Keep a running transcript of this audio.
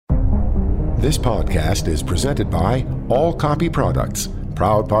This podcast is presented by All Copy Products,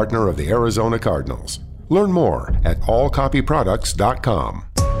 proud partner of the Arizona Cardinals. Learn more at allcopyproducts.com.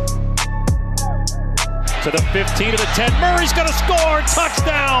 To the 15 to the 10. Murray's going to score.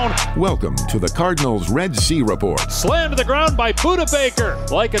 Touchdown. Welcome to the Cardinals Red Sea Report. Slammed to the ground by Budda Baker.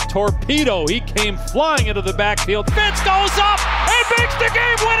 Like a torpedo, he came flying into the backfield. Fitz goes up and makes the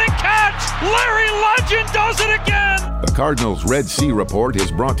game-winning catch. Larry Legend does it again. The Cardinals Red Sea Report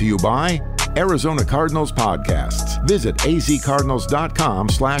is brought to you by Arizona Cardinals Podcasts. Visit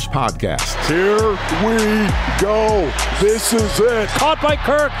azcardinals.com/podcasts. Here we go. This is it. Caught by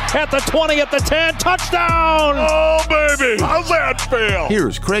Kirk at the 20, at the 10. Touchdown. Oh, baby. How's that feel?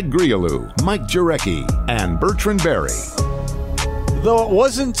 Here's Craig Grialou, Mike Jurecki, and Bertrand Berry. Though it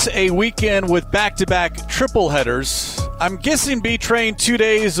wasn't a weekend with back-to-back triple headers, I'm guessing B-Train 2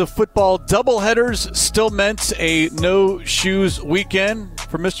 days of football doubleheaders still meant a no-shoes weekend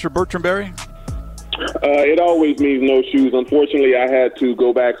for Mr. Bertrand Berry? It always means no shoes. Unfortunately, I had to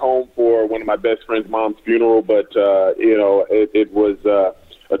go back home for one of my best friend's mom's funeral, but, it was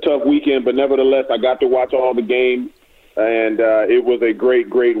a tough weekend. But nevertheless, I got to watch all the games, and it was a great,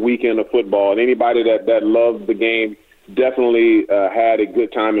 great weekend of football. And anybody that loves the game definitely had a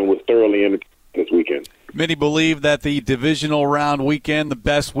good time and was thoroughly entertained this weekend. Many believe that the divisional round weekend, the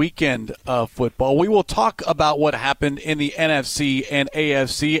best weekend of football. We will talk about what happened in the NFC and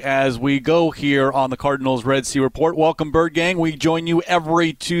AFC as we go here on the Cardinals Red Sea Report. Welcome, Bird Gang. We join you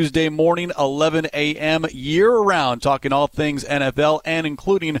every Tuesday morning, 11 a.m. year-round, talking all things NFL and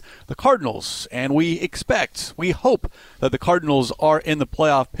including the Cardinals. And we hope that the Cardinals are in the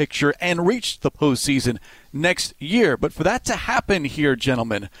playoff picture and reach the postseason next year. But for that to happen here,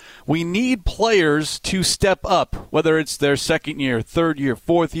 gentlemen, we need players to step up, whether it's their second year, third year,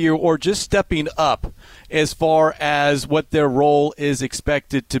 fourth year, or just stepping up as far as what their role is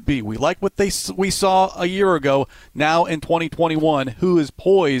expected to be. We like what we saw a year ago. Now in 2021, who is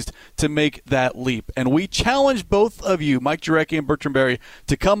poised to make that leap? And we challenge both of you, Mike Jurecki and Bertrand Berry,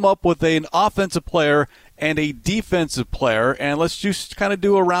 to come up with an offensive player and a defensive player, and let's just kind of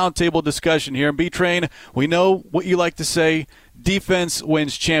do a roundtable discussion here. And B-Train, we know what you like to say, defense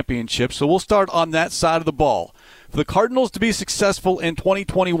wins championships, so we'll start on that side of the ball. For the Cardinals to be successful in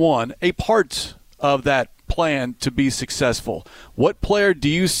 2021, a part of that plan to be successful, what player do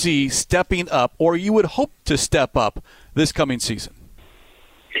you see stepping up, or you would hope to step up this coming season?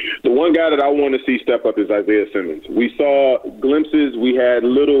 The one guy that I want to see step up is Isaiah Simmons. We saw glimpses, we had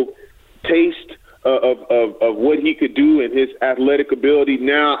little taste of what he could do and his athletic ability.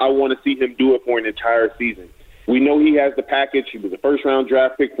 Now I want to see him do it for an entire season. We know he has the package. He was a first-round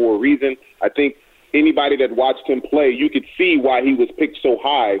draft pick for a reason. I think anybody that watched him play, you could see why he was picked so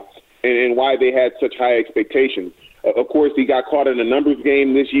high and why they had such high expectations. Of course, he got caught in a numbers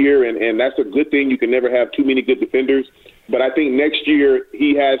game this year, and that's a good thing. You can never have too many good defenders. But I think next year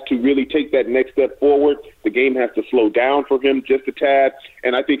he has to really take that next step forward. The game has to slow down for him just a tad,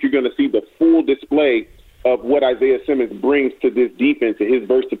 and I think you're going to see the full display of what Isaiah Simmons brings to this defense, and his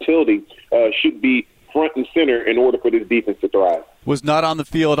versatility should be front and center in order for this defense to thrive. Was not on the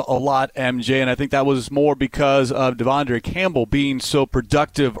field a lot, MJ, and I think that was more because of Devondre Campbell being so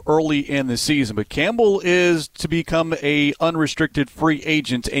productive early in the season. But Campbell is to become a unrestricted free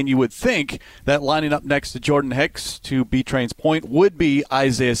agent, and you would think that lining up next to Jordan Hicks, to B-Train's point, would be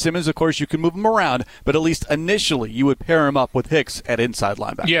Isaiah Simmons. Of course, you can move him around, but at least initially you would pair him up with Hicks at inside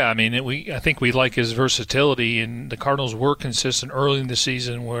linebacker. Yeah, I mean, I think we like his versatility, and the Cardinals were consistent early in the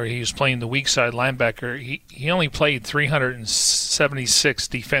season where he was playing the weak side linebacker. He only played 376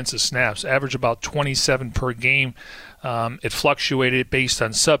 defensive snaps, average about 27 per game. It fluctuated based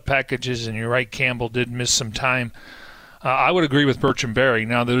on sub packages, and you're right, Campbell did miss some time. I would agree with Bertrand Berry.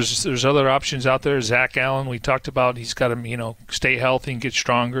 Now there's other options out there. Zach Allen, we talked about, he's got to stay healthy and get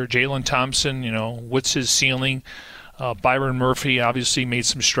stronger. Jalen Thompson, what's his ceiling? Byron Murphy obviously made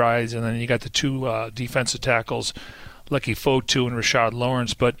some strides, and then you got the two defensive tackles, Lucky Fotu and Rashad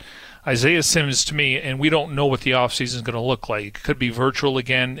Lawrence. But Isaiah Simmons, to me, and we don't know what the offseason is going to look like. It could be virtual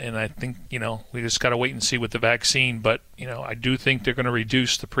again, and I think, we just got to wait and see with the vaccine. But, I do think they're going to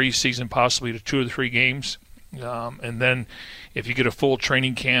reduce the preseason possibly to 2 or 3 games. And then if you get a full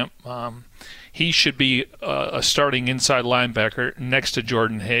training camp, he should be a starting inside linebacker next to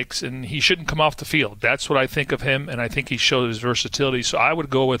Jordan Hicks, and he shouldn't come off the field. That's what I think of him, and I think he showed his versatility. So I would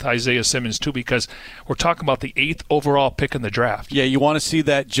go with Isaiah Simmons, too, because we're talking about the 8th overall pick in the draft. Yeah, you want to see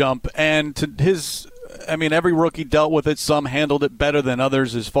that jump. And to his I mean, every rookie dealt with it. Some handled it better than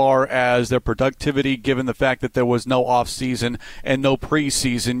others as far as their productivity, given the fact that there was no offseason and no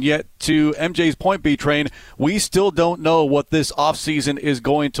preseason. Yet, to MJ's point, B-Train, we still don't know what this offseason is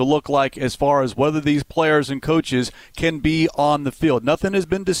going to look like as far as whether these players and coaches can be on the field. Nothing has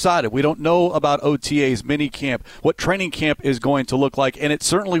been decided. We don't know about OTAs, minicamp, what training camp is going to look like, and it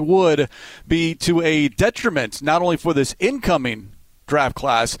certainly would be to a detriment not only for this incoming draft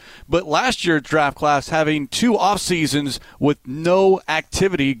class, but last year's draft class having 2 off seasons with no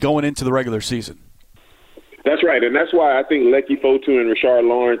activity going into the regular season. That's right, and that's why I think Leki Fotu and Rashard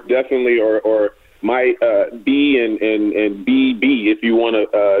Lawrence definitely or might B and BB, if you want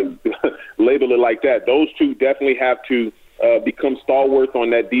to label it like that. Those two definitely have to become stalwarts on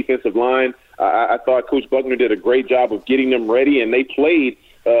that defensive line. I thought Coach Buckner did a great job of getting them ready, and they played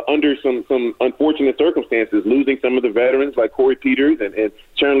under some unfortunate circumstances, losing some of the veterans like Corey Peters and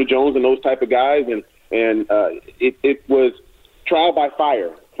Chandler Jones and those type of guys. And it was trial by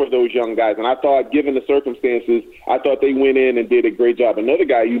fire for those young guys. And I thought, given the circumstances, I thought they went in and did a great job. Another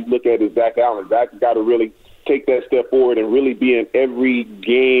guy you look at is Zach Allen. Zach's got to really take that step forward and really be in every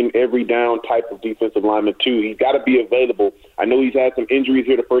game, every down type of defensive lineman too. He's got to be available. I know he's had some injuries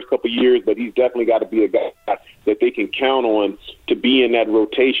here the first couple of years, but he's definitely got to be a guy that they can count on to be in that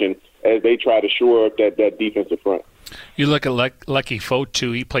rotation as they try to shore up that defensive front. You look at Leki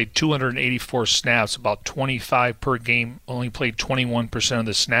Fotu, he played 284 snaps, about 25 per game, only played 21% of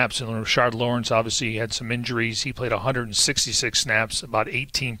the snaps. And Rashard Lawrence, obviously, had some injuries. He played 166 snaps, about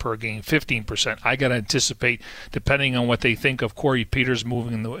 18 per game, 15%. I got to anticipate, depending on what they think of Corey Peters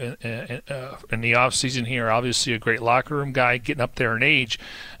moving in the offseason here, obviously a great locker room guy, getting up there in age.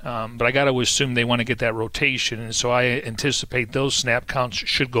 But I got to assume they want to get that rotation. And so I anticipate those snap counts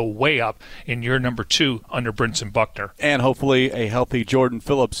should go way up in year number 2 under Brinson Buckner. And hopefully a healthy Jordan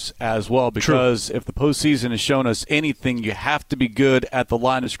Phillips as well, because If the postseason has shown us anything, you have to be good at the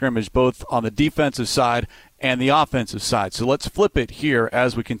line of scrimmage, both on the defensive side and the offensive side. So let's flip it here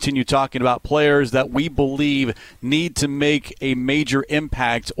as we continue talking about players that we believe need to make a major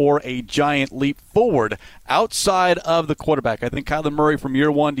impact or a giant leap forward outside of the quarterback. I think Kyler Murray from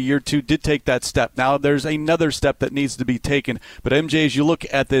year 1 to year 2 did take that step. Now there's another step that needs to be taken. But MJ, as you look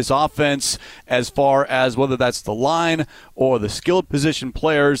at this offense, as far as whether that's the line or the skilled position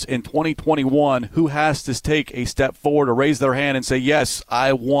players in 2021, who has to take a step forward or raise their hand and say, yes,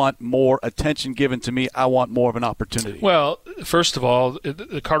 I want more attention given to me. I want more of an opportunity? Well, first of all,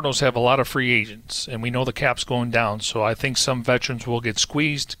 the Cardinals have a lot of free agents, and we know the cap's going down, so I think some veterans will get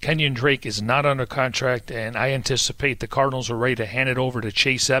squeezed. Kenyon Drake is not under contract, and I anticipate the Cardinals are ready to hand it over to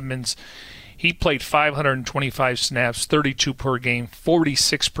Chase Edmonds. He played 525 snaps, 32 per game,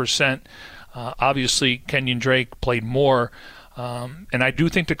 46%. Obviously, Kenyon Drake played more. And I do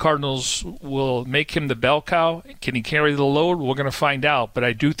think the Cardinals will make him the bell cow. Can he carry the load? We're going to find out. But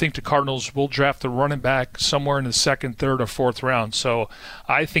I do think the Cardinals will draft a running back somewhere in the 2nd, 3rd, or 4th round. So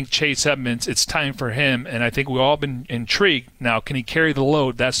I think Chase Edmonds, it's time for him. And I think we've all been intrigued. Now, can he carry the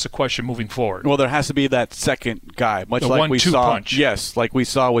load? That's the question moving forward. Well, there has to be that second guy, much the like we saw. Punch. Yes, like we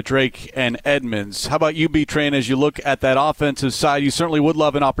saw with Drake and Edmonds. How about you, B-Train, as you look at that offensive side? You certainly would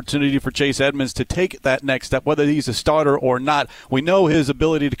love an opportunity for Chase Edmonds to take that next step, whether he's a starter or not. We know his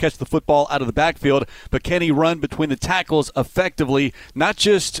ability to catch the football out of the backfield, but can he run between the tackles effectively, not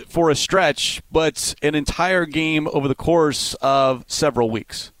just for a stretch, but an entire game over the course of several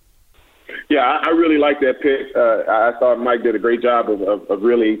weeks? Yeah, I really like that pick. I thought Mike did a great job of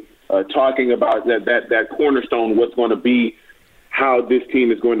really talking about that cornerstone, what's going to be, how this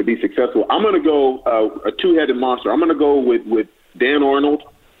team is going to be successful. I'm going to go a two-headed monster. I'm going to go with Dan Arnold,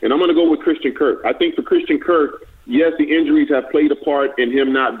 and I'm going to go with Christian Kirk. I think for Christian Kirk, yes, the injuries have played a part in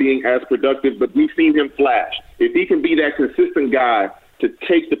him not being as productive, but we've seen him flash. If he can be that consistent guy to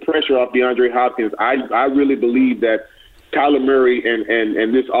take the pressure off DeAndre Hopkins, I really believe that Kyler Murray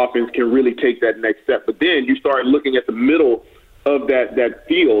and this offense can really take that next step. But then you start looking at the middle of that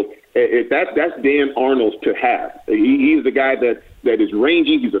field. That's Dan Arnold to have. He's the guy that is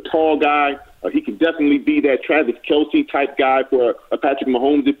rangy. He's a tall guy. He can definitely be that Travis Kelce type guy for a Patrick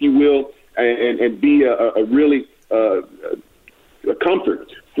Mahomes, if you will, and be a really a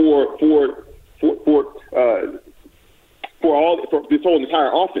comfort for this whole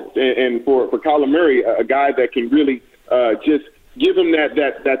entire offense, and for Kyler Murray, a guy that can really just give him that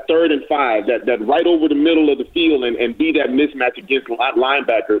 3rd and 5, that right over the middle of the field and be that mismatch against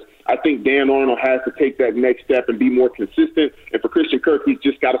linebackers. I think Dan Arnold has to take that next step and be more consistent. And for Christian Kirk, he's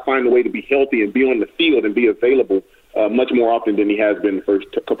just got to find a way to be healthy and be on the field and be available much more often than he has been the first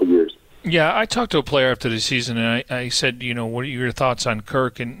couple of years. Yeah, I talked to a player after the season, and I said, what are your thoughts on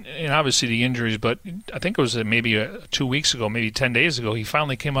Kirk? And obviously the injuries, but I think it was maybe 2 weeks ago, maybe 10 days ago, he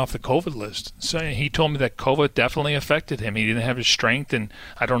finally came off the COVID list. So he told me that COVID definitely affected him. He didn't have his strength, and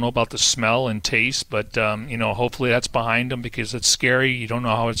I don't know about the smell and taste, but, hopefully that's behind him because it's scary. You don't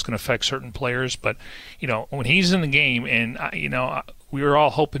know how it's going to affect certain players. But, when he's in the game and, we were all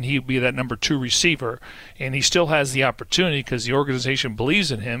hoping he would be that number 2 receiver, and he still has the opportunity because the organization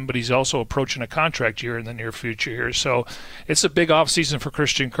believes in him, but he's also approaching a contract year in the near future here. So it's a big offseason for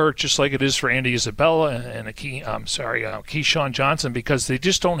Christian Kirk, just like it is for Andy Isabella and Keyshawn Johnson, because they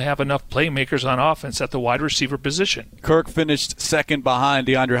just don't have enough playmakers on offense at the wide receiver position. Kirk finished second behind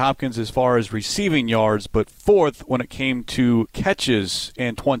DeAndre Hopkins as far as receiving yards, but fourth when it came to catches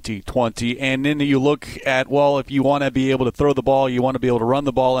in 2020. And then you look at, if you want to be able to throw the ball, you want to be able to run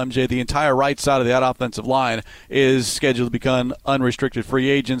the ball, MJ, the entire right side of that offensive line is scheduled to become unrestricted free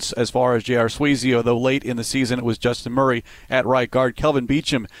agents as far as J.R. Sweezy, although late in the season it was Justin Murray at right guard. Kelvin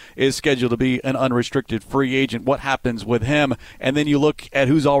Beachum is scheduled to be an unrestricted free agent. What happens with him? And then you look at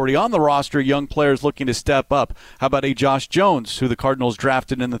who's already on the roster, young players looking to step up. How about a Josh Jones, who the Cardinals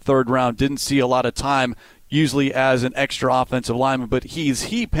drafted in the 3rd round, didn't see a lot of time usually as an extra offensive lineman, but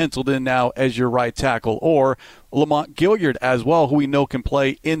he penciled in now as your right tackle. Or Lamont Gilliard as well, who we know can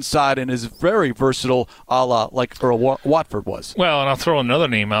play inside and is very versatile, a la like Earl Watford was. Well, and I'll throw another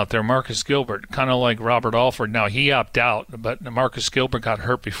name out there, Marcus Gilbert, kind of like Robert Alford. Now, he opted out, but Marcus Gilbert got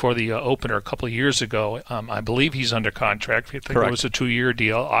hurt before the opener a couple of years ago. I believe he's under contract. I think Correct. It was a 2-year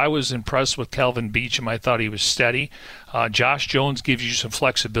deal. I was impressed with Kelvin Beachum. I thought he was steady. Josh Jones gives you some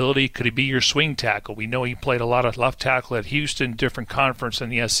flexibility. Could he be your swing tackle? We know he played a lot of left tackle at Houston, different conference in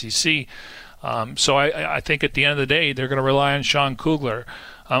the SEC. So I think at the end of the day, they're going to rely on Sean Kugler.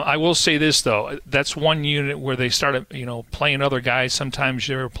 I will say this, though. That's one unit where they started, playing other guys. Sometimes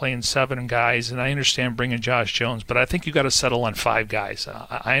they were playing 7 guys, and I understand bringing Josh Jones, but I think you got to settle on 5 guys.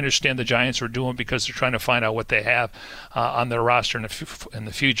 I understand the Giants are doing because they're trying to find out what they have on their roster in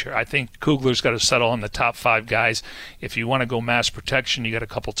the future. I think Kugler's got to settle on the top 5 guys. If you want to go mass protection, you got a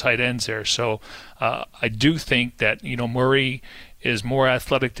couple tight ends there. So I do think that, Murray is more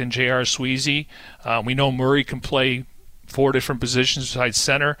athletic than J.R. Sweezy. We know Murray can play 4 different positions besides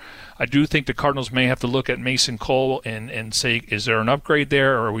center. I do think the Cardinals may have to look at Mason Cole and say, is there an upgrade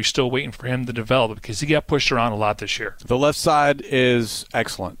there, or are we still waiting for him to develop? Because he got pushed around a lot this year. The left side is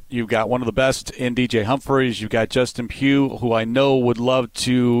excellent. You've got one of the best in DJ Humphries. You've got Justin Pugh, who I know would love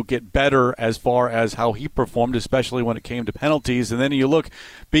to get better as far as how he performed, especially when it came to penalties. And then you look,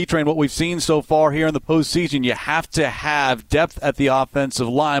 B-Train, what we've seen so far here in the postseason, you have to have depth at the offensive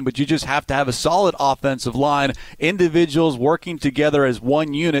line, but you just have to have a solid offensive line, individuals working together as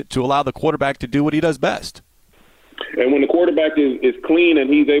one unit to allow the quarterback to do what he does best. And when the quarterback is clean and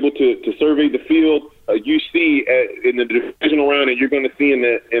he's able to survey the field, you see in the divisional round, and you're going to see in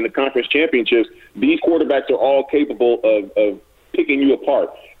the conference championships, these quarterbacks are all capable of picking you apart.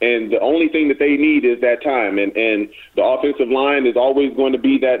 And the only thing that they need is that time. And the offensive line is always going to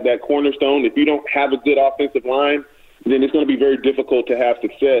be that cornerstone. If you don't have a good offensive line, then it's going to be very difficult to have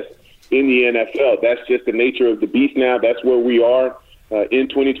success in the NFL. That's just the nature of the beast now. That's where we are in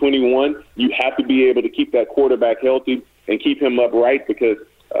 2021. You have to be able to keep that quarterback healthy and keep him upright, because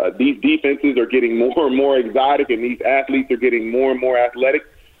these defenses are getting more and more exotic, and these athletes are getting more and more athletic.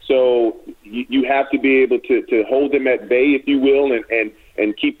 So you have to be able to hold them at bay, if you will,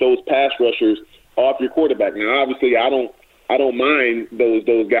 and keep those pass rushers off your quarterback. Now, obviously, I don't mind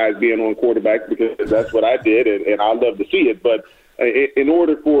those guys being on quarterback, because that's what I did, and I love to see it. But in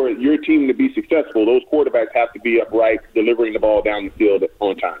order for your team to be successful, those quarterbacks have to be upright, delivering the ball down the field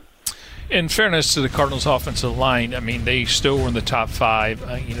on time. In fairness to the Cardinals' offensive line, I mean, they still were in the top 5.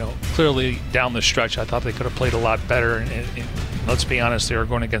 Clearly down the stretch, I thought they could have played a lot better. And let's be honest, they were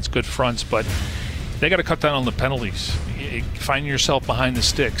going against good fronts, but they got to cut down on the penalties. Find yourself behind the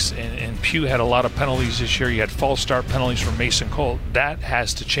sticks. And Pugh had a lot of penalties this year. You had false start penalties from Mason Cole. That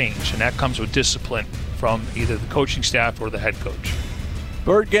has to change, and that comes with discipline from either the coaching staff or the head coach.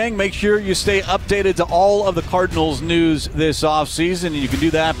 Bird Gang, make sure you stay updated to all of the Cardinals news this offseason, and you can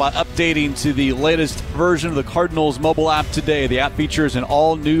do that by updating to the latest version of the Cardinals mobile app today. The app features an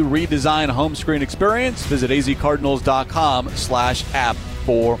all-new redesigned home screen experience. Visit azcardinals.com/app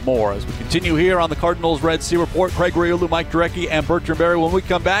for more. As we continue here on the Cardinals Red Sea Report, Craig Riolu, Mike Drecke, and Bertrand Berry. When we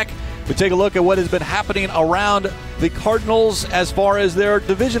come back, we take a look at what has been happening around the Cardinals as far as their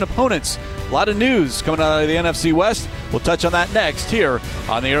division opponents. A lot of news coming out of the NFC West. We'll touch on that next here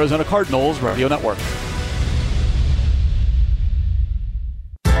on the Arizona Cardinals Radio Network.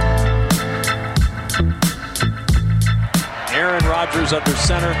 Aaron Rodgers under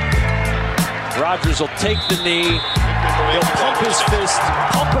center. Rodgers will take the knee. He'll pump his fist,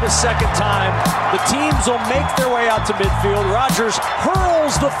 pump it a second time. The teams will make their way out to midfield. Rodgers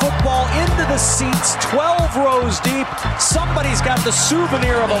hurls the football into the seats, 12 rows deep. Somebody's got the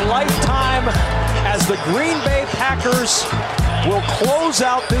souvenir of a lifetime as the Green Bay Packers will close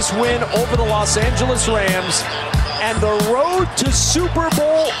out this win over the Los Angeles Rams. And the road to Super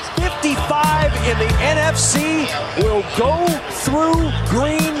Bowl 55 in the NFC will go through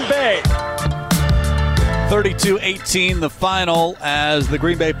Green Bay. 32-18 the final as the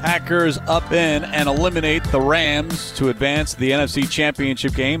Green Bay Packers up in and eliminate the Rams to advance the NFC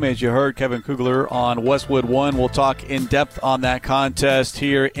Championship game. As you heard Kevin Kugler on Westwood One, we'll talk in depth on that contest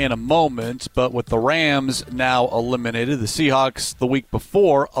here in a moment. But with the Rams now eliminated, the Seahawks the week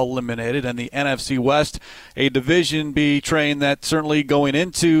before eliminated, and the NFC West, a Division B train that certainly going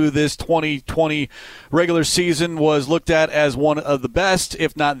into this 2020 regular season was looked at as one of the best,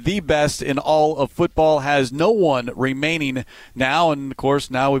 if not the best, in all of football, has no one remaining now. And, of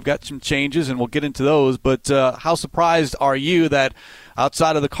course, now we've got some changes, and we'll get into those. But how surprised are you that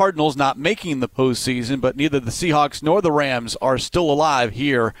outside of the Cardinals not making the postseason, but neither the Seahawks nor the Rams are still alive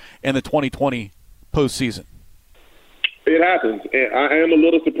here in the 2020 postseason? It happens. And I am a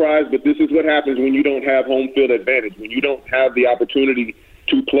little surprised, but this is what happens when you don't have home field advantage, when you don't have the opportunity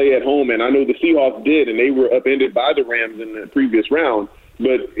to play at home. And I know the Seahawks did, and they were upended by the Rams in the previous round.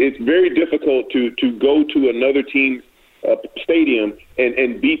 But it's very difficult to go to another team's stadium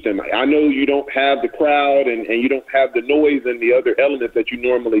and beat them. I know you don't have the crowd and you don't have the noise and the other elements that you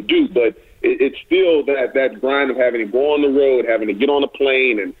normally do, but it's still that grind of having to go on the road, having to get on a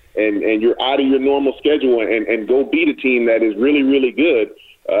plane, and you're out of your normal schedule and go beat a team that is really, really good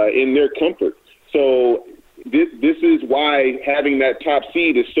in their comfort. So this is why having that top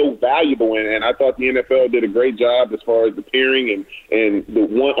seed is so valuable, and I thought the NFL did a great job as far as the pairing and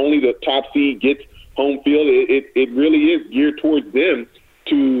only the top seed gets home field. It really is geared towards them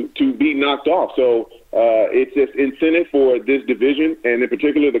to be knocked off. So it's just incentive for this division, and in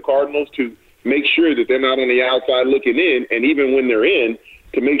particular the Cardinals, to make sure that they're not on the outside looking in, and even when they're in,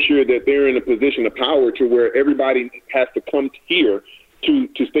 to make sure that they're in a position of power to where everybody has to come here to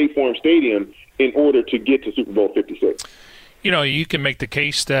State Farm Stadium in order to get to Super Bowl 56. You know, you can make the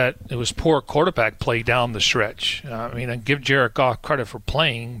case that it was poor quarterback play down the stretch. I give Jared Goff credit for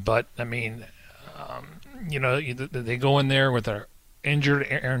playing, but, they go in there with an injured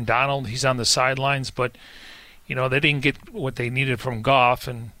Aaron Donald. He's on the sidelines, but, they didn't get what they needed from Goff,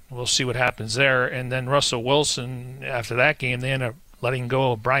 and we'll see what happens there. And then Russell Wilson, after that game, they ended up letting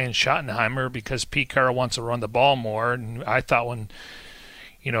go of Brian Schottenheimer because Pete Carroll wants to run the ball more. And I thought when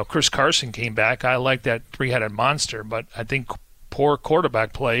Chris Carson came back, I like that three-headed monster, but I think poor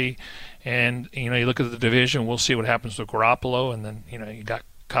quarterback play. And, you look at the division, we'll see what happens with Garoppolo. And then, you got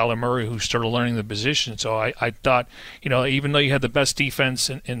Kyler Murray, who's still learning the position. So I thought, even though you had the best defense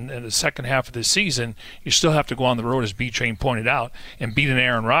in the second half of the season, you still have to go on the road, as B-Train pointed out, and beat an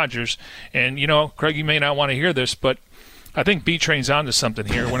Aaron Rodgers. And, Craig, you may not want to hear this, but I think B-Train's onto something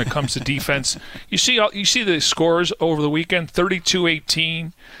here when it comes to defense. You see the scores over the weekend,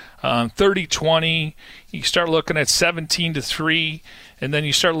 32-18, 30-20. You start looking at 17-3, and then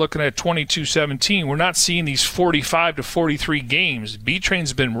you start looking at 22-17. We're not seeing these 45-43 games.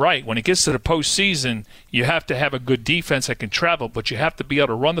 B-Train's been right. When it gets to the postseason, you have to have a good defense that can travel, but you have to be able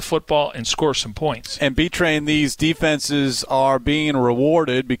to run the football and score some points. And B-Train, these defenses are being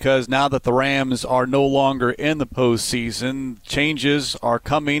rewarded because now that the Rams are no longer in the postseason, changes are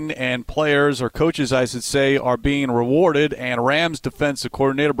coming, and players, or coaches, I should say, are being rewarded. And Rams defensive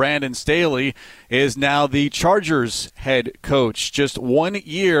coordinator Brandon Staley is now the Chargers head coach. Just 1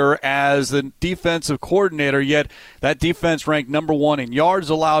 year as the defensive coordinator, yet that defense ranked number one in yards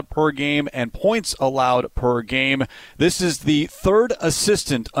allowed per game and points allowed per game. This is the third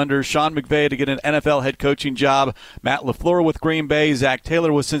assistant under Sean McVay to get an NFL head coaching job. Matt LaFleur with Green Bay, Zach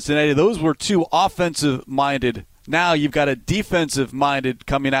Taylor with Cincinnati. Those were two offensive-minded. Now you've got a defensive-minded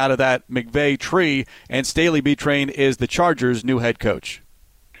coming out of that McVay tree, and Staley B-Train is the Chargers' new head coach.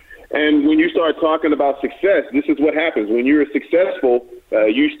 And when you start talking about success, this is what happens. When you're successful,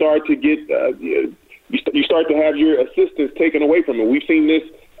 you start to get you start to have your assistants taken away from them. We've seen this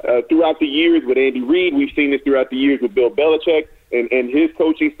throughout the years with Andy Reid. We've seen this throughout the years with Bill Belichick and his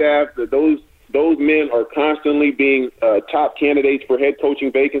coaching staff. Those men are constantly being top candidates for head coaching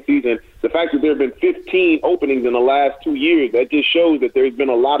vacancies. And the fact that there have been 15 openings in the last 2 years, that just shows that there's been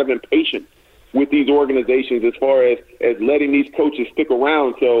a lot of impatience with these organizations as far as letting these coaches stick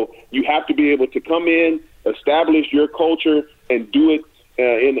around. So you have to be able to come in, establish your culture, and do it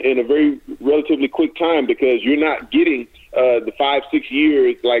in a very relatively quick time, because you're not getting the 5-6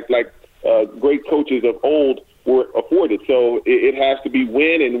 years like great coaches of old were afforded. So it has to be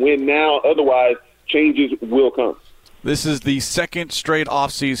win and win now. Otherwise, changes will come. This is the second straight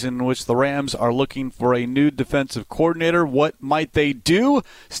offseason in which the Rams are looking for a new defensive coordinator. What might they do?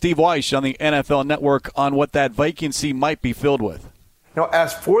 Steve Weish on the NFL Network on what that vacancy might be filled with. Now,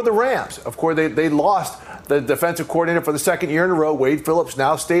 as for the Rams, of course, they lost the defensive coordinator for the second year in a row, Wade Phillips,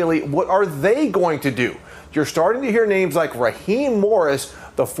 now Staley. What are they going to do? You're starting to hear names like Raheem Morris,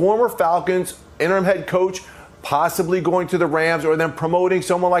 the former Falcons interim head coach, possibly going to the Rams, or then promoting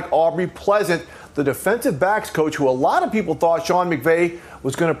someone like Aubrey Pleasant, the defensive backs coach, who a lot of people thought Sean McVay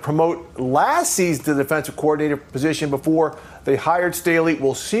was going to promote last season to the defensive coordinator position before they hired Staley.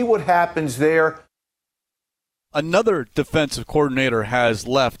 We'll see what happens there. Another defensive coordinator has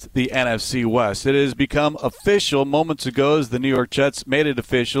left the NFC West. It has become official moments ago as the New York Jets made it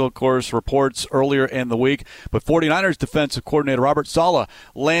official. Of course, reports earlier in the week. But 49ers defensive coordinator Robert Saleh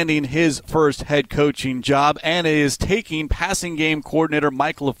landing his first head coaching job and is taking passing game coordinator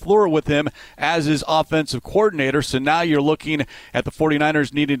Mike LaFleur with him as his offensive coordinator. So now you're looking at the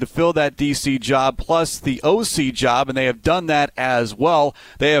 49ers needing to fill that DC job plus the OC job, and they have done that as well.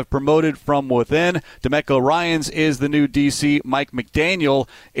 They have promoted from within. DeMeco Ryans is the new DC. Mike McDaniel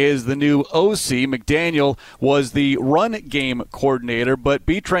is the new OC. McDaniel was the run game coordinator, but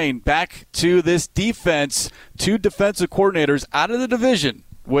B-Train, back to this defense, two defensive coordinators out of the division,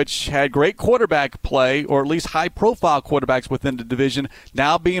 which had great quarterback play, or at least high-profile quarterbacks within the division,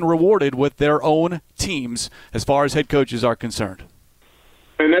 now being rewarded with their own teams as far as head coaches are concerned.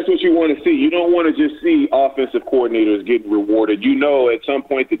 And that's what you want to see. You don't want to just see offensive coordinators getting rewarded. You know at some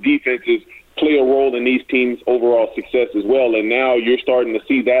point the defenses play a role in these teams' overall success as well. And now you're starting to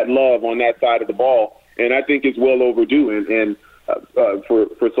see that love on that side of the ball. And I think it's well overdue. And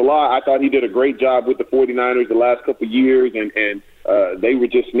for Saleh, I thought he did a great job with the 49ers the last couple of years. And they were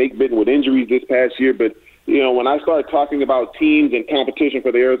just snake-bitten with injuries this past year. But, you know, when I started talking about teams and competition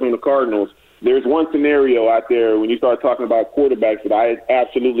for the Arizona Cardinals, there's one scenario out there when you start talking about quarterbacks that I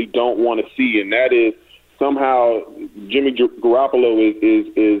absolutely don't want to see, and that is somehow Jimmy Garoppolo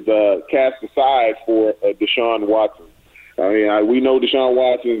is cast aside for Deshaun Watson. I mean, we know Deshaun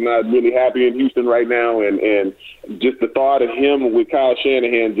Watson is not really happy in Houston right now, and just the thought of him with Kyle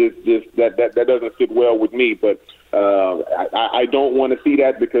Shanahan just that doesn't sit well with me. But I don't want to see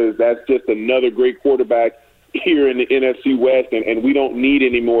that because that's just another great quarterback here in the NFC West, and we don't need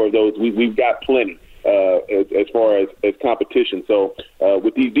any more of those. We've got plenty as far as competition. So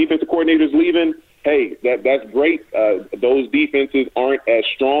with these defensive coordinators leaving, hey, that's great. Those defenses aren't as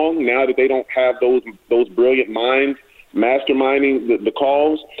strong now that they don't have those brilliant minds masterminding the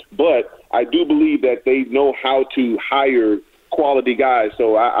calls. But I do believe that they know how to hire quality guys.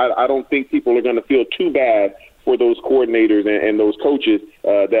 So I don't think people are going to feel too bad for those coordinators and those coaches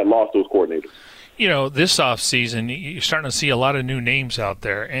that lost those coordinators. You know, this offseason, you're starting to see a lot of new names out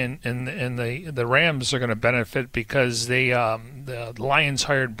there, and the Rams are going to benefit because the Lions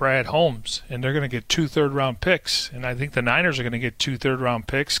hired Brad Holmes, and they're going to get 2 third-round picks, and I think the Niners are going to get 2 third-round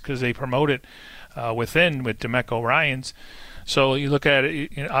picks because they promoted within with DeMeco Ryans. So you look at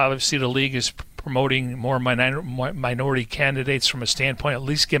it, you know, obviously the league is promoting more minority candidates from a standpoint, at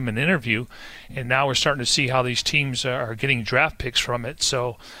least give them an interview, and now we're starting to see how these teams are getting draft picks from it.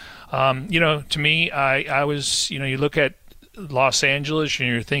 So, you know, to me, I was, you know, you look at Los Angeles and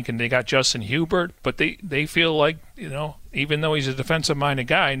you're thinking they got Justin Herbert, but they feel like, you know, even though he's a defensive-minded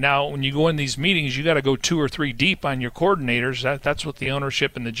guy, now when you go in these meetings, you got to go 2 or 3 deep on your coordinators. That's what the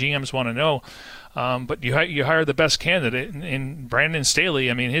ownership and the GMs want to know. But you hire the best candidate, and Brandon Staley,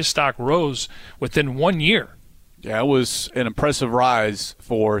 I mean, his stock rose within 1 year. Yeah, it was an impressive rise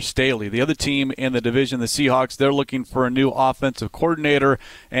for Staley. The other team in the division, the Seahawks, they're looking for a new offensive coordinator,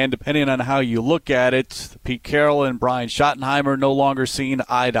 and depending on how you look at it, Pete Carroll and Brian Schottenheimer no longer seen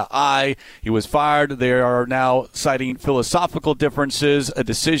eye to eye. He was fired. They are now citing philosophical differences, a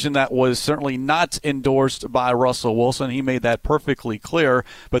decision that was certainly not endorsed by Russell Wilson. He made that perfectly clear,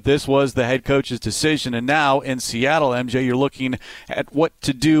 but this was the head coach's decision. And now in Seattle, MJ, you're looking at what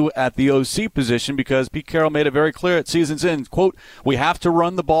to do at the OC position because Pete Carroll made it very clear at season's end, quote, "We have to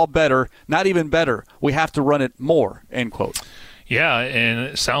run the ball better, not even better. We have to run it more," end quote. Yeah, and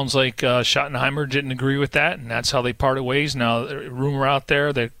it sounds like Schottenheimer didn't agree with that, and that's how they parted ways. Now, rumor out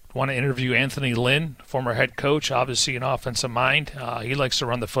there that want to interview Anthony Lynn, former head coach, obviously an offensive mind. He likes to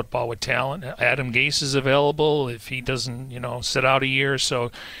run the football with talent. Adam Gase is available if he doesn't, sit out a year.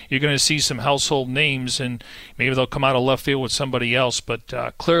 So you're going to see some household names, and maybe they'll come out of left field with somebody else. But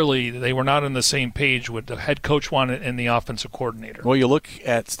clearly they were not on the same page with the head coach wanted and the offensive coordinator. Well, you look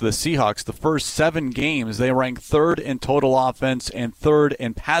at the Seahawks, the first 7 games, they ranked 3rd in total offense and 3rd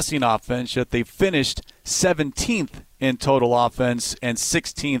in passing offense, yet they finished 17th in total offense and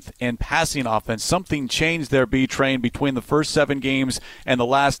 16th in passing offense. Something changed there, B-Train, between the first 7 games and the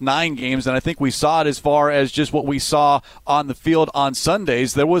last 9 games, and I think we saw it as far as just what we saw on the field on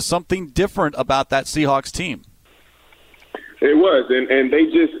Sundays. There was something different about that Seahawks team. It was, and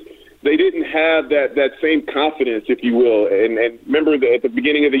they didn't have that same confidence, if you will. And remember at the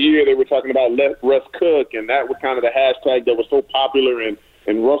beginning of the year they were talking about let Russ cook, and that was kind of the hashtag that was so popular, and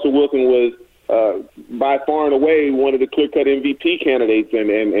Russell Wilson was by far and away one of the clear-cut MVP candidates,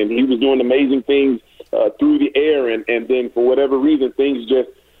 and he was doing amazing things through the air, and then for whatever reason things just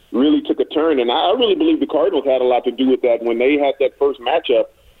really took a turn. And I really believe the Cardinals had a lot to do with that when they had that first matchup,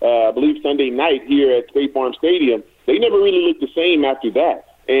 I believe Sunday night here at State Farm Stadium. They never really looked the same after that.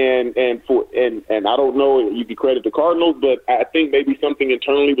 And I don't know, you can credit the Cardinals, but I think maybe something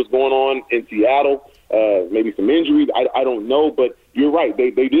internally was going on in Seattle, maybe some injuries. I don't know, but you're right.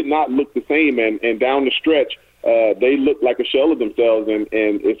 They did not look the same, and down the stretch, they looked like a shell of themselves, and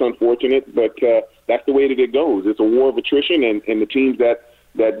it's unfortunate, but that's the way that it goes. It's a war of attrition, and the teams that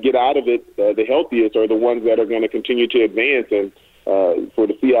get out of it the healthiest are the ones that are going to continue to advance. And for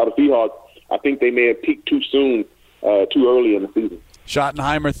the Seattle Seahawks, I think they may have peaked too soon, too early in the season.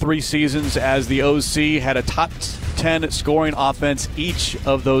 Schottenheimer, 3 seasons as the OC, had a top 10 scoring offense each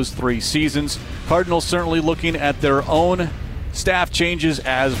of those 3 seasons. Cardinals certainly looking at their own staff changes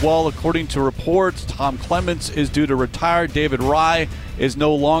as well. According to reports, Tom Clements is due to retire. David Rye is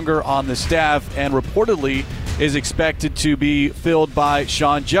no longer on the staff and reportedly is expected to be filled by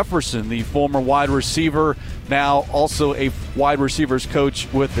Sean Jefferson, the former wide receiver, now also a wide receivers coach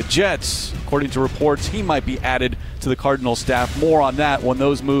with the Jets. According to reports, he might be added to the Cardinals staff. More on that when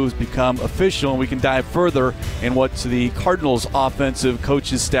those moves become official, and we can dive further in what the Cardinals offensive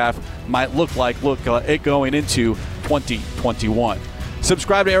coaches staff might look like going into 2021.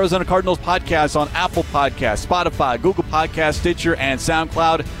 Subscribe to Arizona Cardinals podcast on Apple Podcasts, Spotify, Google Podcasts, Stitcher, and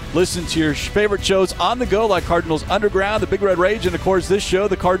SoundCloud. Listen to your favorite shows on the go like Cardinals Underground, The Big Red Rage, and of course this show,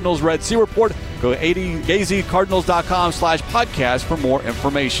 The Cardinals Red Sea Report. Go to azcardinals.com/podcast for more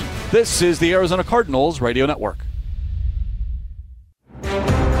information. This is the Arizona Cardinals Radio Network.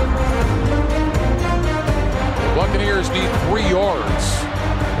 Buccaneers need 3 yards.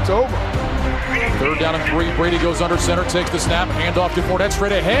 It's over. 3rd down and 3. Brady goes under center, takes the snap, handoff to Fournette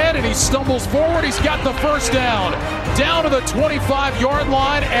straight ahead, and he stumbles forward. He's got the first down to the 25-yard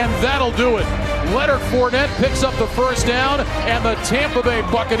line, and that'll do it. Leonard Fournette picks up the first down, and the Tampa Bay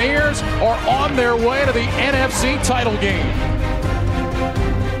Buccaneers are on their way to the NFC title game.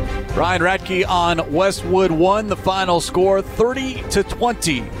 Ryan Radke on Westwood 1. The final score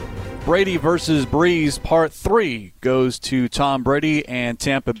 30-20. Brady versus Breeze Part 3 goes to Tom Brady and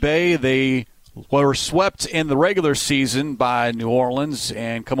Tampa Bay. They were swept in the regular season by New Orleans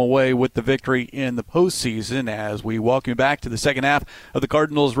and come away with the victory in the postseason. As we welcome you back to the second half of the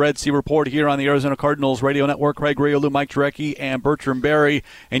Cardinals Red Sea Report here on the Arizona Cardinals Radio Network. Craig Riolu, Mike Jurecki, and Bertram Berry.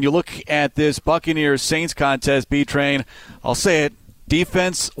 And you look at this Buccaneers-Saints contest, B-Train, I'll say it,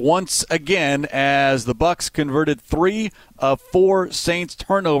 defense once again as the Bucs converted 3 of 4 Saints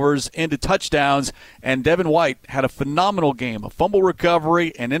turnovers into touchdowns, and Devin White had a phenomenal game. A fumble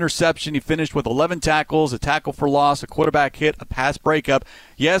recovery, an interception. He finished with 11 tackles, a tackle for loss, a quarterback hit, a pass breakup.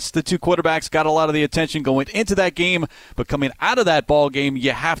 Yes, the 2 quarterbacks got a lot of the attention going into that game, but coming out of that ball game,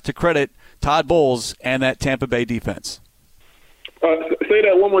 you have to credit Todd Bowles and that Tampa Bay defense. Say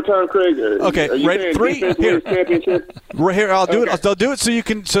that one more time, Craig. Okay, right, 3 here. Right here, I'll do it. I'll do it so you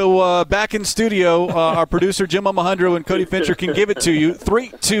can. So back in studio, our producer Jim Omohundro and Cody Fincher can give it to you.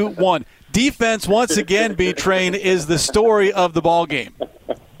 3, 2, 1. Defense once again, B-Train, is the story of the ball game.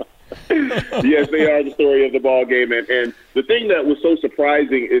 Yes, they are the story of the ball game, and the thing that was so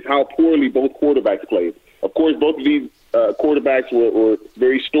surprising is how poorly both quarterbacks played. Of course, both of these quarterbacks were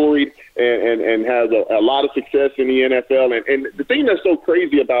very storied and has a lot of success in the NFL. And the thing that's so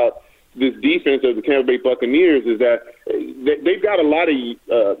crazy about this defense of the Tampa Bay Buccaneers is that they've got a lot of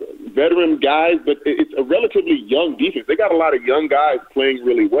veteran guys, but it's a relatively young defense. They got a lot of young guys playing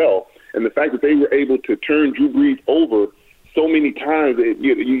really well. And the fact that they were able to turn Drew Brees over so many times,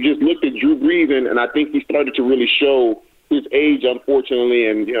 you just looked at Drew Brees, and I think he started to really show his age, unfortunately.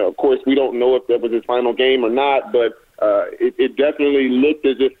 And, of course, we don't know if that was his final game or not, but it definitely looked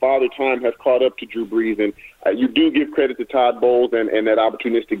as if Father Time has caught up to Drew Brees. And you do give credit to Todd Bowles and that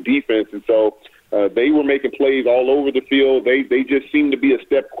opportunistic defense. And so they were making plays all over the field. They just seemed to be a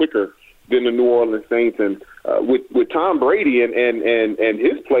step quicker than the New Orleans Saints. And with Tom Brady and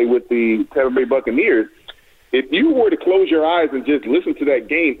his play with the Tampa Bay Buccaneers, if you were to close your eyes and just listen to that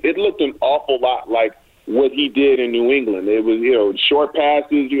game, it looked an awful lot like what he did in New England. It was, short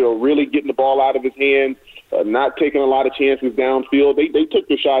passes, really getting the ball out of his hands, not taking a lot of chances downfield. They took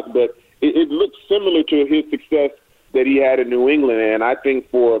the shots, but it looked similar to his success that he had in New England. And I think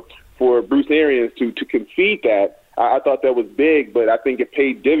for Bruce Arians to concede that, I thought that was big, but I think it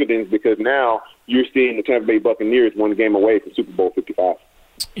paid dividends because now you're seeing the Tampa Bay Buccaneers one game away from Super Bowl 55.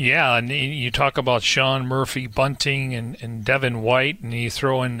 Yeah, and you talk about Sean Murphy Bunting and Devin White, and you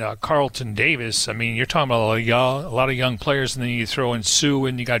throw in Carlton Davis. I mean, you're talking about a lot of young players, and then you throw in Sue,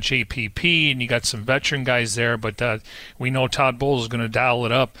 and you got JPP, and you got some veteran guys there, but we know Todd Bowles is going to dial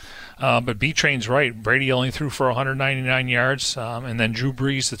it up. But B-Train's right. Brady only threw for 199 yards, and then Drew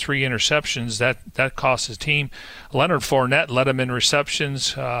Brees, the 3 interceptions. That cost his team. Leonard Fournette led him in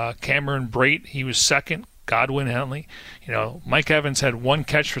receptions. Cameron Brate, he was second. Godwin, Henley. Mike Evans had 1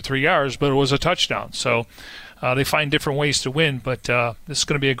 catch for 3 yards, but it was a touchdown. So they find different ways to win, but this is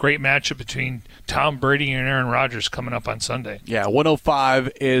going to be a great matchup between Tom Brady and Aaron Rodgers coming up on Sunday. Yeah,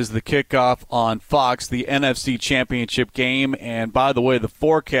 1:05 is the kickoff on Fox, the NFC Championship game. And by the way, the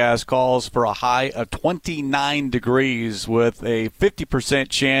forecast calls for a high of 29 degrees with a 50%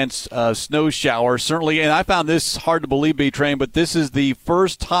 chance of snow shower. Certainly, and I found this hard to believe, B-Train, but this is the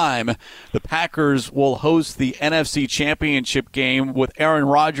first time the Packers will host the NFC Championship game with Aaron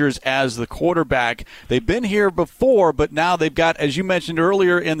Rodgers as the quarterback. They've been here before, but now they've got, as you mentioned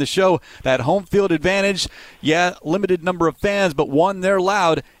earlier in the show, that home field advantage. Yeah, limited number of fans, but 1, they're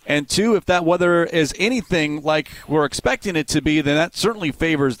loud, and 2, if that weather is anything like we're expecting it to be, then that certainly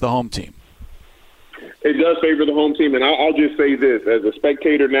favors the home team. It does favor the home team, and I'll just say this. As a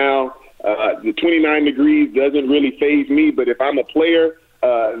spectator now, the 29 degrees doesn't really faze me, but if I'm a player,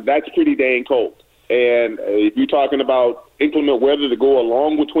 that's pretty dang cold. And if you're talking about inclement weather to go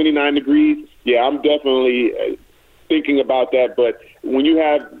along with 29 degrees, yeah, I'm definitely thinking about that. But when you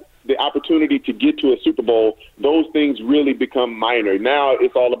have the opportunity to get to a Super Bowl, those things really become minor. Now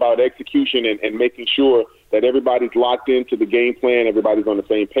it's all about execution and making sure that everybody's locked into the game plan, everybody's on the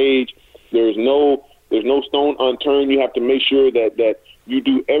same page. There's no stone unturned. You have to make sure that you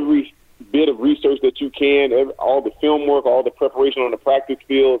do every bit of research that you can, all the film work, all the preparation on the practice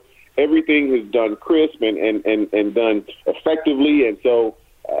field. Everything is done crisp and done effectively. And so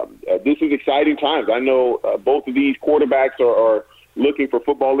this is exciting times. I know both of these quarterbacks are looking for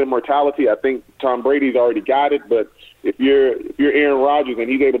football immortality. I think Tom Brady's already got it, but if you're Aaron Rodgers and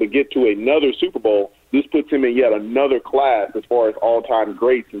he's able to get to another Super Bowl, this puts him in yet another class as far as all-time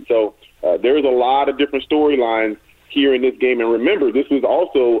greats. And so there's a lot of different storylines here in this game. And remember, this was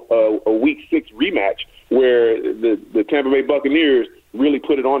also a Week 6 rematch where the Tampa Bay Buccaneers really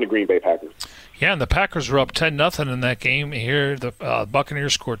put it on the Green Bay Packers. Yeah, and the Packers were up 10-0 in that game. Here, the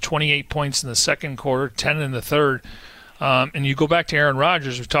Buccaneers scored 28 points in the second quarter, 10 in the third. And you go back to Aaron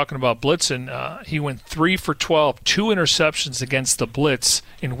Rodgers, we're talking about blitzing. He went 3 for 12, 2 interceptions against the blitz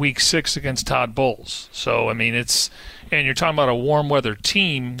in Week 6 against Todd Bowles. So, I mean, and you're talking about a warm weather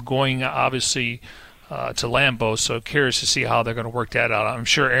team going, obviously, to Lambeau, so curious to see how they're going to work that out. I'm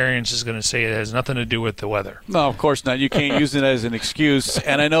sure Arians is going to say it has nothing to do with the weather. No, of course not. You can't use it as an excuse.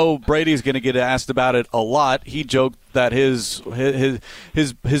 And I know Brady's going to get asked about it a lot. He joked that his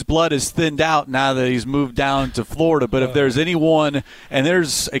blood is thinned out now that he's moved down to Florida. But if there's anyone, and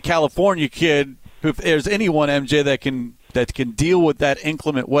there's a California kid, if there's anyone, MJ, that can deal with that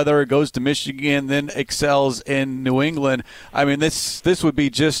inclement weather, goes to Michigan, then excels in New England. I mean, this would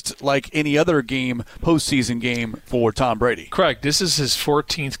be just like any other game, postseason game for Tom Brady. Correct. This is his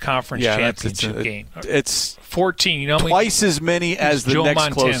 14th conference championship game. It's 14. Twice as many as the Joe next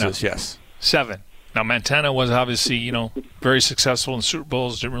Montana. closest. Yes, 7. Now Montana was obviously very successful in Super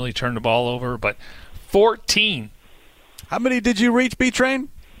Bowls. Didn't really turn the ball over, but 14. How many did you reach, B-Train?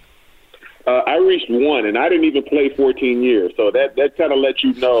 I reached 1, and I didn't even play 14 years. So that kind of lets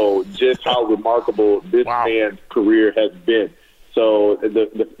you know just how remarkable this man's career has been. So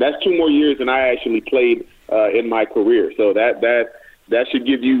that's 2 more years than I actually played in my career. So that should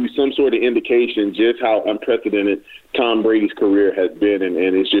give you some sort of indication just how unprecedented Tom Brady's career has been, and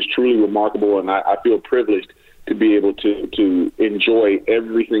it's just truly remarkable. And I feel privileged to be able to enjoy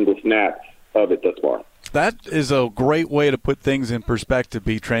every single snap of it thus far. That is a great way to put things in perspective,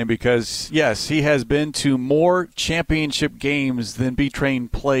 B-Train, because, yes, he has been to more championship games than B-Train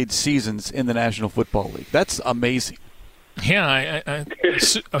played seasons in the National Football League. That's amazing. Yeah, I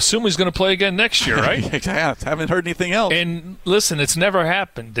assume he's going to play again next year, right? Yeah, haven't heard anything else. And listen, it's never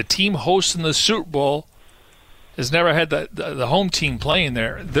happened. The team hosting the Super Bowl has never had the home team playing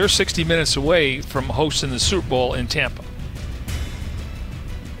there. They're 60 minutes away from hosting the Super Bowl in Tampa.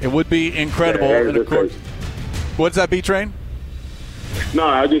 It would be incredible. Yeah, and of course, what's that, B-Train? No,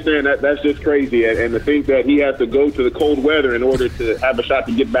 I was just saying that's just crazy. And to think that he has to go to the cold weather in order to have a shot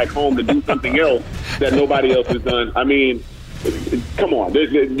to get back home to do something else that nobody else has done. I mean, come on.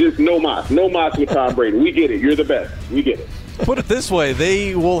 There's just no mas with Tom Brady. We get it. You're the best. We get it. Put it this way,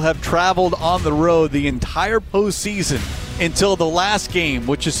 they will have traveled on the road the entire postseason until the last game,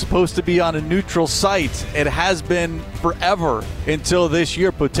 which is supposed to be on a neutral site. It has been forever until this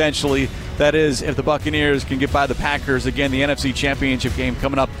year, potentially. That is, if the Buccaneers can get by the Packers. Again, the NFC Championship game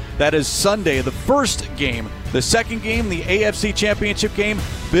coming up. That is Sunday, the first game. The second game, the AFC Championship game,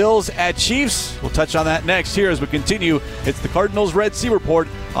 Bills at Chiefs. We'll touch on that next here as we continue. It's the Cardinals Red Sea Report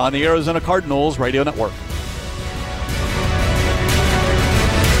on the Arizona Cardinals Radio Network.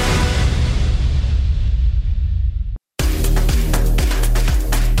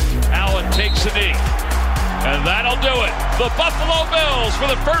 Takes a knee, and that'll do it. The Buffalo Bills, for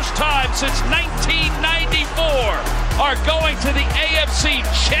the first time since 1994, are going to the AFC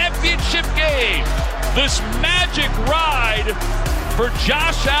Championship game. This magic ride for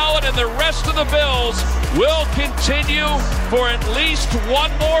Josh Allen and the rest of the Bills will continue for at least one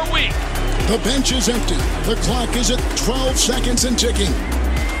more week. The bench is empty. The clock is at 12 seconds and ticking.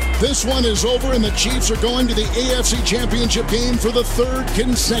 This one is over, and the Chiefs are going to the AFC Championship game for the third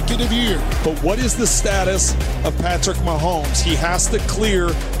consecutive year. But what is the status of Patrick Mahomes? He has to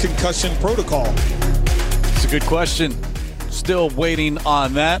clear concussion protocol. It's a good question. Still waiting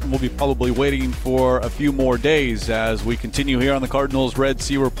on that. We'll be probably waiting for a few more days as we continue here on the Cardinals Red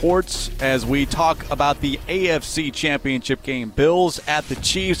Sea Reports as we talk about the AFC Championship game. Bills at the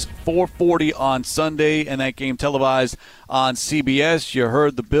Chiefs, 4:40 on Sunday, and that game televised on CBS. You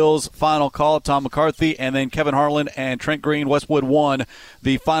heard the Bills' final call, Tom McCarthy, and then Kevin Harlan and Trent Green, Westwood won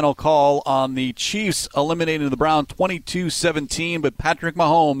the final call on the Chiefs eliminating the Browns 22-17, but Patrick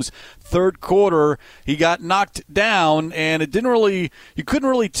Mahomes, third quarter, he got knocked down, and you couldn't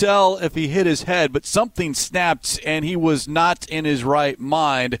really tell if he hit his head, but something snapped, and he was not in his right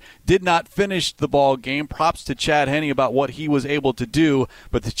mind. Did not finish the ball game. Props to Chad Henne about what he was able to do,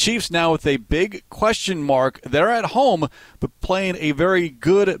 but the Chiefs now with a big question mark. They're at home, but playing a very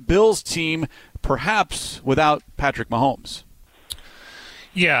good Bills team, perhaps without Patrick Mahomes.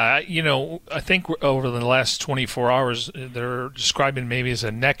 Yeah, I think over the last 24 hours, they're describing maybe as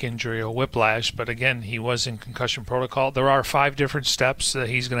a neck injury or whiplash, but again, he was in concussion protocol. There are 5 different steps that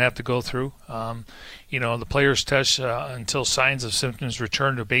he's going to have to go through. The players test until signs of symptoms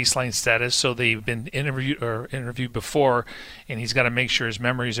return to baseline status, so they've been interviewed before, and he's got to make sure his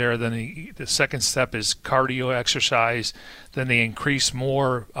memory's there. Then the second step is cardio exercise. Then they increase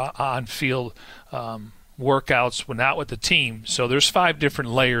more on-field workouts when not with the team. So there's 5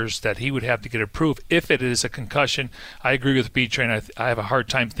 different layers that he would have to get approved if it is a concussion. I agree with B-Train. I have a hard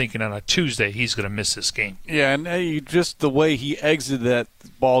time thinking on a Tuesday he's going to miss this game. Yeah, and just the way he exited that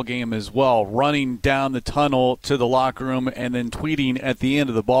ball game as well, running down the tunnel to the locker room and then tweeting at the end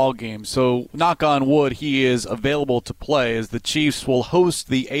of the ball game. So knock on wood, he is available to play as the Chiefs will host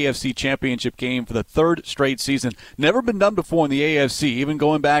the AFC Championship game for the 3rd straight season. Never been done before in the AFC, even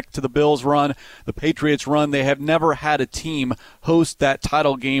going back to the Bills run, the Patriots run. They have never had a team host that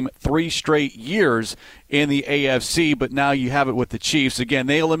title game 3 straight years in the AFC, but now you have it with the Chiefs. Again,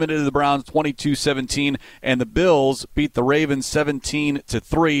 they eliminated the Browns 22-17, and the Bills beat the Ravens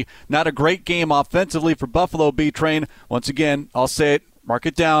 17-3. Not a great game offensively for Buffalo, B-Train. Once again, I'll say it, mark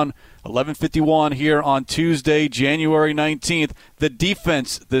it down, 11:51 here on Tuesday, January 19th. The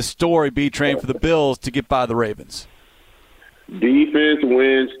defense, the story, B-Train, for the Bills to get by the Ravens. Defense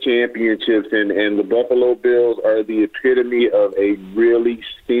wins championships, and the Buffalo Bills are the epitome of a really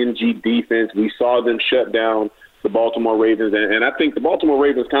stingy defense. We saw them shut down the Baltimore Ravens, and I think the Baltimore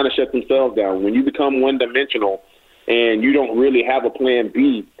Ravens kind of shut themselves down. When you become one-dimensional and you don't really have a plan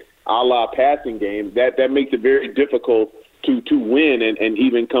B, a la passing game, that makes it very difficult to win and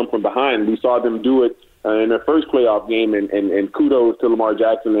even come from behind. We saw them do it in their first playoff game, and kudos to Lamar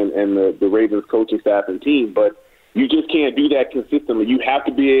Jackson and the Ravens coaching staff and team, but you just can't do that consistently. You have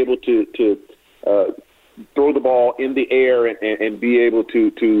to be able to throw the ball in the air and be able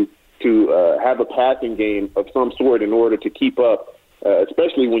to have a passing game of some sort in order to keep up,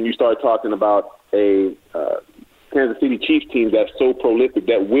 especially when you start talking about a Kansas City Chiefs team that's so prolific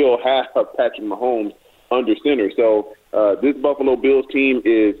that will have Patrick Mahomes under center. So this Buffalo Bills team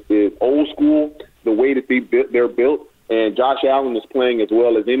is old school, the way that they're built. and Josh Allen is playing as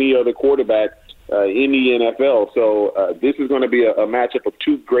well as any other quarterback in the NFL. So this is going to be a matchup of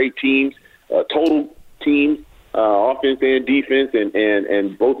two great teams, total teams, offense and defense,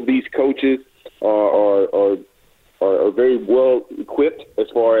 and both of these coaches are very well equipped as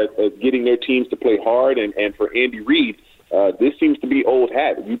far as getting their teams to play hard. And for Andy Reid, this seems to be old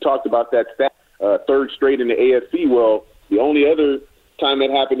hat. You talked about that stat, third straight in the AFC. Well, the only other time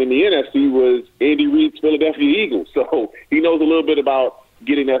that happened in the NFC was Andy Reid's Philadelphia Eagles. So he knows a little bit about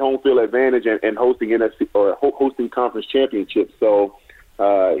getting that home field advantage and hosting NFC or hosting conference championships. So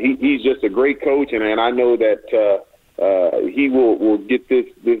he's just a great coach, and I know that he will get this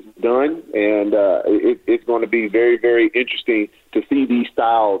done, and it's going to be very, very interesting to see these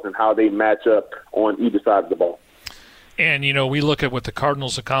styles and how they match up on either side of the ball. And, we look at what the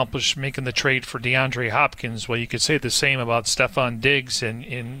Cardinals accomplished making the trade for DeAndre Hopkins. Well, you could say the same about Stephon Diggs, and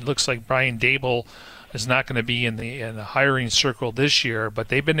it looks like Brian Daboll is not going to be in the hiring circle this year, but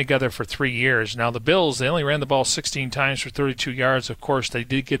they've been together for 3 years. Now, the Bills, they only ran the ball 16 times for 32 yards. Of course, they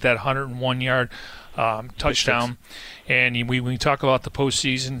did get that 101-yard touchdown. And we talk about the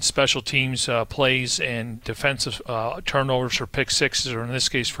postseason, special teams plays and defensive turnovers for pick sixes, or in this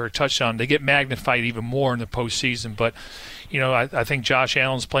case for a touchdown. They get magnified even more in the postseason. But, I think Josh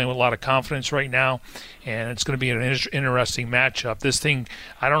Allen's playing with a lot of confidence right now, and it's going to be an interesting matchup. This thing,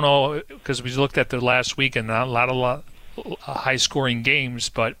 I don't know, because we looked at the last week and not a lot of high-scoring games,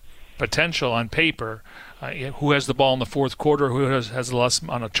 but potential on paper. Who has the ball in the fourth quarter, who has less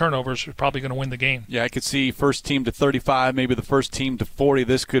amount of turnovers, is probably going to win the game. Yeah, I could see first team to 35, maybe the first team to 40.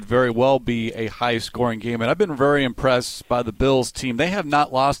 This could very well be a high-scoring game. And I've been very impressed by the Bills team. They have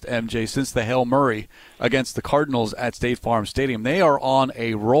not lost, MJ, since the Hail Murray against the Cardinals at State Farm Stadium. They are on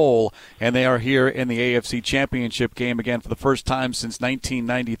a roll, and they are here in the AFC Championship game again for the first time since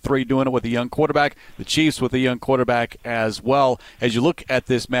 1993, doing it with a young quarterback. The Chiefs with a young quarterback as well. As you look at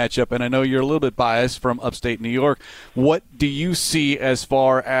this matchup, and I know you're a little bit biased from upstate New York, what do you see as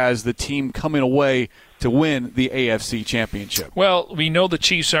far as the team coming away to win the AFC Championship? Well, we know the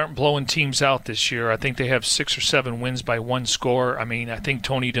Chiefs aren't blowing teams out this year. I think they have 6 or 7 wins by one score. I mean, I think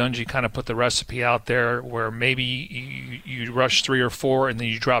Tony Dungy kind of put the recipe out there where maybe you rush 3 or 4 and then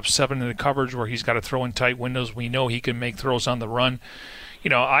you drop 7 in the coverage where he's got to throw in tight windows. We know he can make throws on the run.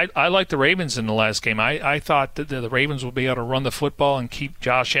 I like the Ravens in the last game. I thought that the Ravens would be able to run the football and keep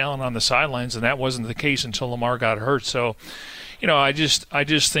Josh Allen on the sidelines, and that wasn't the case until Lamar got hurt. So, I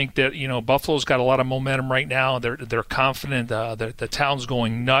just think that Buffalo's got a lot of momentum right now. They're confident. The town's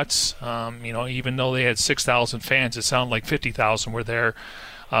going nuts. Even though they had 6,000 fans, it sounded like 50,000 were there.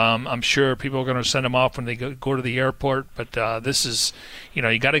 I'm sure people are going to send them off when they go to the airport, but this is,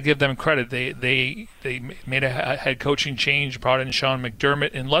 you got to give them credit. They made a head coaching change, brought in Sean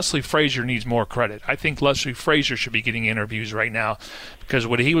McDermott, and Leslie Frazier needs more credit. I think Leslie Frazier should be getting interviews right now because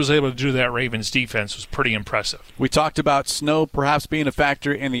what he was able to do to that Ravens defense was pretty impressive. We talked about snow perhaps being a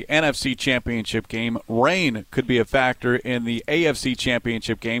factor in the NFC Championship game. Rain could be a factor in the AFC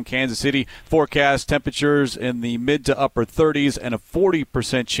Championship game. Kansas City forecast temperatures in the mid to upper 30s and a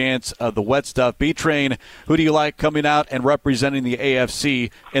 40% chance of the wet stuff. B-Train, who do you like coming out and representing the AFC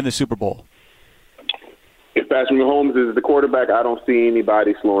in the Super Bowl? If Patrick Mahomes is the quarterback, I don't see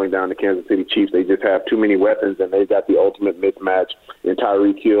anybody slowing down the Kansas City Chiefs. They just have too many weapons, and they've got the ultimate mismatch in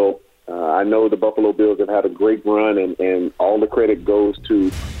Tyreek Hill. I know the Buffalo Bills have had a great run, and all the credit goes to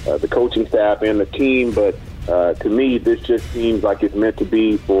the coaching staff and the team, but to me, this just seems like it's meant to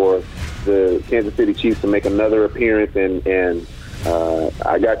be for the Kansas City Chiefs to make another appearance, and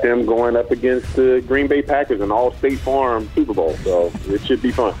I got them going up against the Green Bay Packers in all State Farm Super Bowl, so it should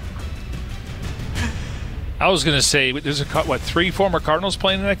be fun. I was going to say, there's 3 former Cardinals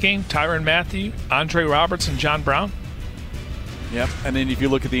playing in that game? Tyrann Mathieu, Andre Roberts, and John Brown? Yep, and then if you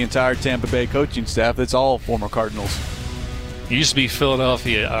look at the entire Tampa Bay coaching staff, it's all former Cardinals. It used to be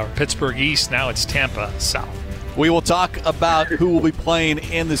Philadelphia or Pittsburgh East, now it's Tampa South. We will talk about who will be playing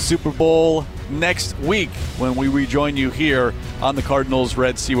in the Super Bowl next week when we rejoin you here on the Cardinals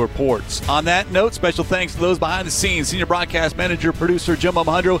Red Sea Reports. On that note, special thanks to those behind the scenes, Senior Broadcast Manager, Producer Jim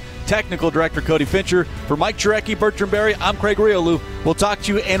Alejandro, Technical Director Cody Fincher. For Mike Jurecki, Bertrand Berry, I'm Craig Riolu. We'll talk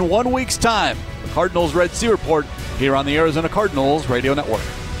to you in 1 week's time. The Cardinals Red Sea Report here on the Arizona Cardinals Radio Network.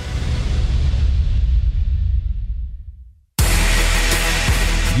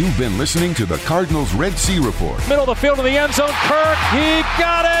 You've been listening to the Cardinals Red Sea Report. Middle of the field to the end zone. Kirk, he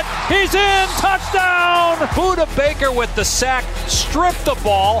got it. He's in. Touchdown. Budda Baker with the sack. Stripped the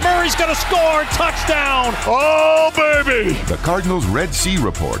ball. Murray's going to score. Touchdown. Oh, baby. The Cardinals Red Sea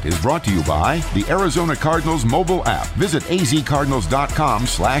Report is brought to you by the Arizona Cardinals mobile app. Visit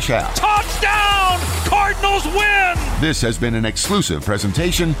azcardinals.com/app. Touchdown, Cardinals. Cardinals win! This has been an exclusive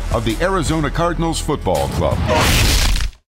presentation of the Arizona Cardinals Football Club.